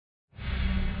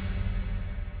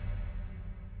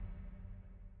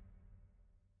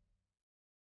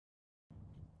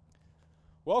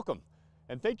Welcome,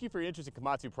 and thank you for your interest in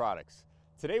Komatsu products.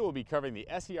 Today we'll be covering the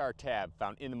SCR tab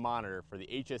found in the monitor for the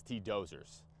HST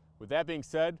dozers. With that being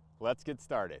said, let's get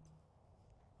started.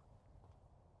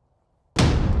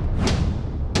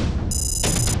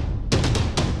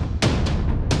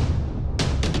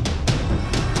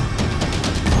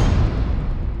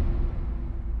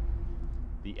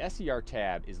 The SCR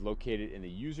tab is located in the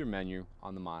user menu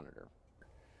on the monitor.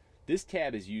 This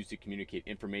tab is used to communicate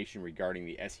information regarding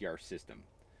the SCR system.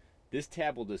 This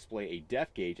tab will display a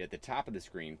depth gauge at the top of the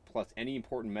screen, plus any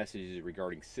important messages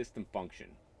regarding system function.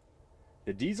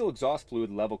 The diesel exhaust fluid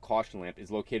level caution lamp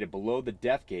is located below the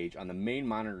depth gauge on the main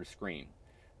monitor screen.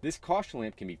 This caution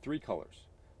lamp can be three colors: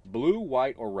 blue,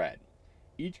 white, or red.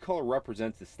 Each color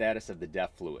represents the status of the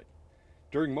depth fluid.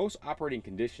 During most operating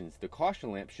conditions, the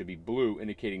caution lamp should be blue,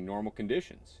 indicating normal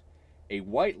conditions. A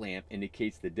white lamp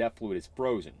indicates the depth fluid is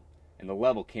frozen and the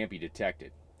level can't be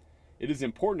detected. It is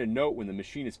important to note when the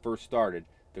machine is first started,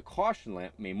 the caution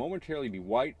lamp may momentarily be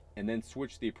white and then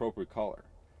switch to the appropriate color.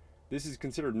 This is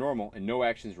considered normal and no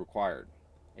action is required.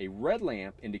 A red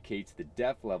lamp indicates the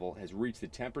depth level has reached the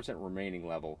 10% remaining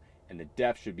level and the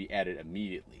depth should be added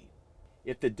immediately.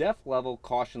 If the depth level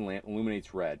caution lamp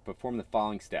illuminates red, perform the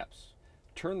following steps.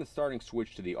 Turn the starting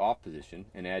switch to the off position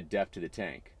and add depth to the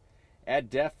tank.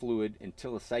 Add depth fluid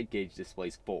until the sight gauge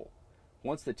displays full.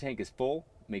 Once the tank is full,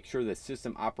 make sure the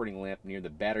system operating lamp near the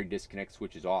battery disconnect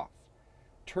switch is off.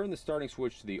 Turn the starting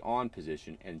switch to the on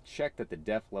position and check that the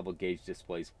depth level gauge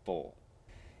displays full.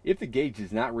 If the gauge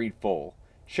does not read full,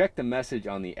 check the message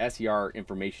on the SCR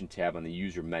information tab on the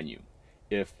user menu.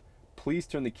 If "please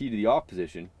turn the key to the off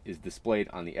position" is displayed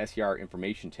on the SCR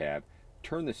information tab,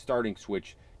 turn the starting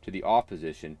switch to the off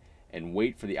position and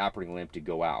wait for the operating lamp to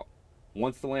go out.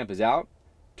 Once the lamp is out,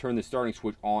 turn the starting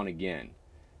switch on again.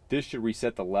 This should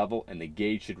reset the level and the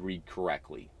gauge should read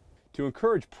correctly. To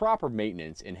encourage proper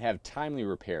maintenance and have timely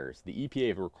repairs, the EPA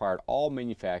have required all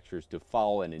manufacturers to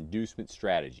follow an inducement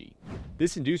strategy.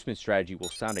 This inducement strategy will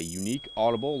sound a unique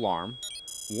audible alarm,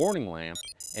 warning lamp,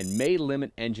 and may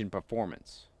limit engine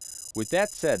performance. With that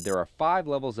said, there are 5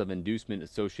 levels of inducement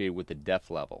associated with the depth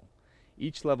level.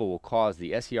 Each level will cause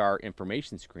the SCR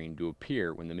information screen to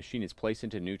appear when the machine is placed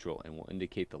into neutral and will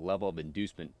indicate the level of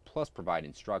inducement plus provide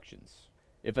instructions.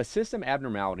 If a system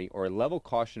abnormality or a level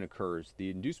caution occurs, the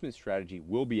inducement strategy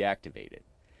will be activated.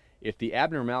 If the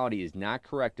abnormality is not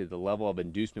corrected, the level of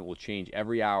inducement will change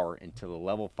every hour until the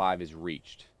level 5 is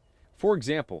reached. For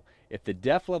example, if the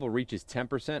depth level reaches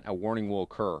 10%, a warning will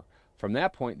occur. From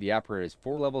that point, the operator has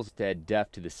 4 levels to add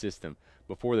depth to the system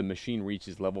before the machine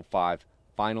reaches level 5,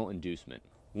 final inducement.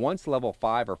 Once level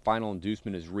 5 or final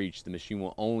inducement is reached, the machine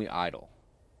will only idle.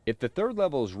 If the 3rd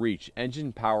level is reached,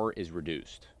 engine power is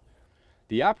reduced.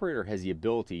 The operator has the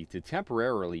ability to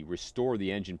temporarily restore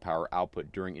the engine power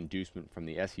output during inducement from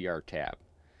the SCR tab.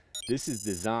 This is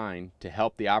designed to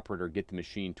help the operator get the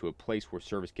machine to a place where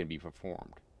service can be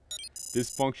performed. This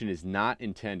function is not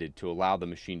intended to allow the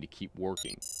machine to keep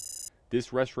working.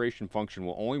 This restoration function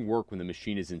will only work when the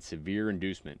machine is in severe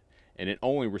inducement, and it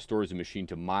only restores the machine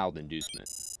to mild inducement.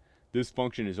 This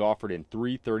function is offered in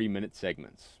 3 30-minute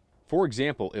segments. For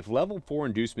example, if level 4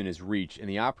 inducement is reached and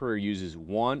the operator uses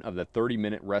one of the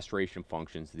 30-minute restoration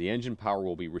functions, the engine power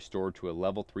will be restored to a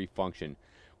level 3 function,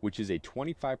 which is a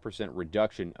 25%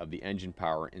 reduction of the engine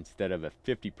power instead of a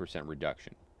 50%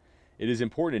 reduction. It is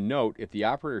important to note, if the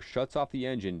operator shuts off the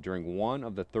engine during one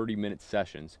of the 30-minute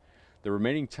sessions, the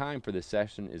remaining time for the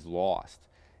session is lost.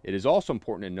 It is also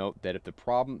important to note that if the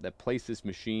problem that placed this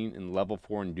machine in level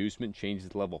 4 inducement changes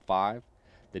to level 5,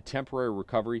 the temporary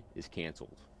recovery is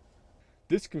canceled.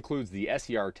 This concludes the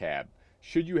SCR tab.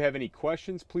 Should you have any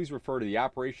questions, please refer to the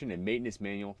operation and maintenance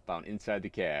manual found inside the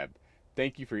cab.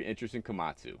 Thank you for your interest in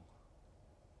Komatsu.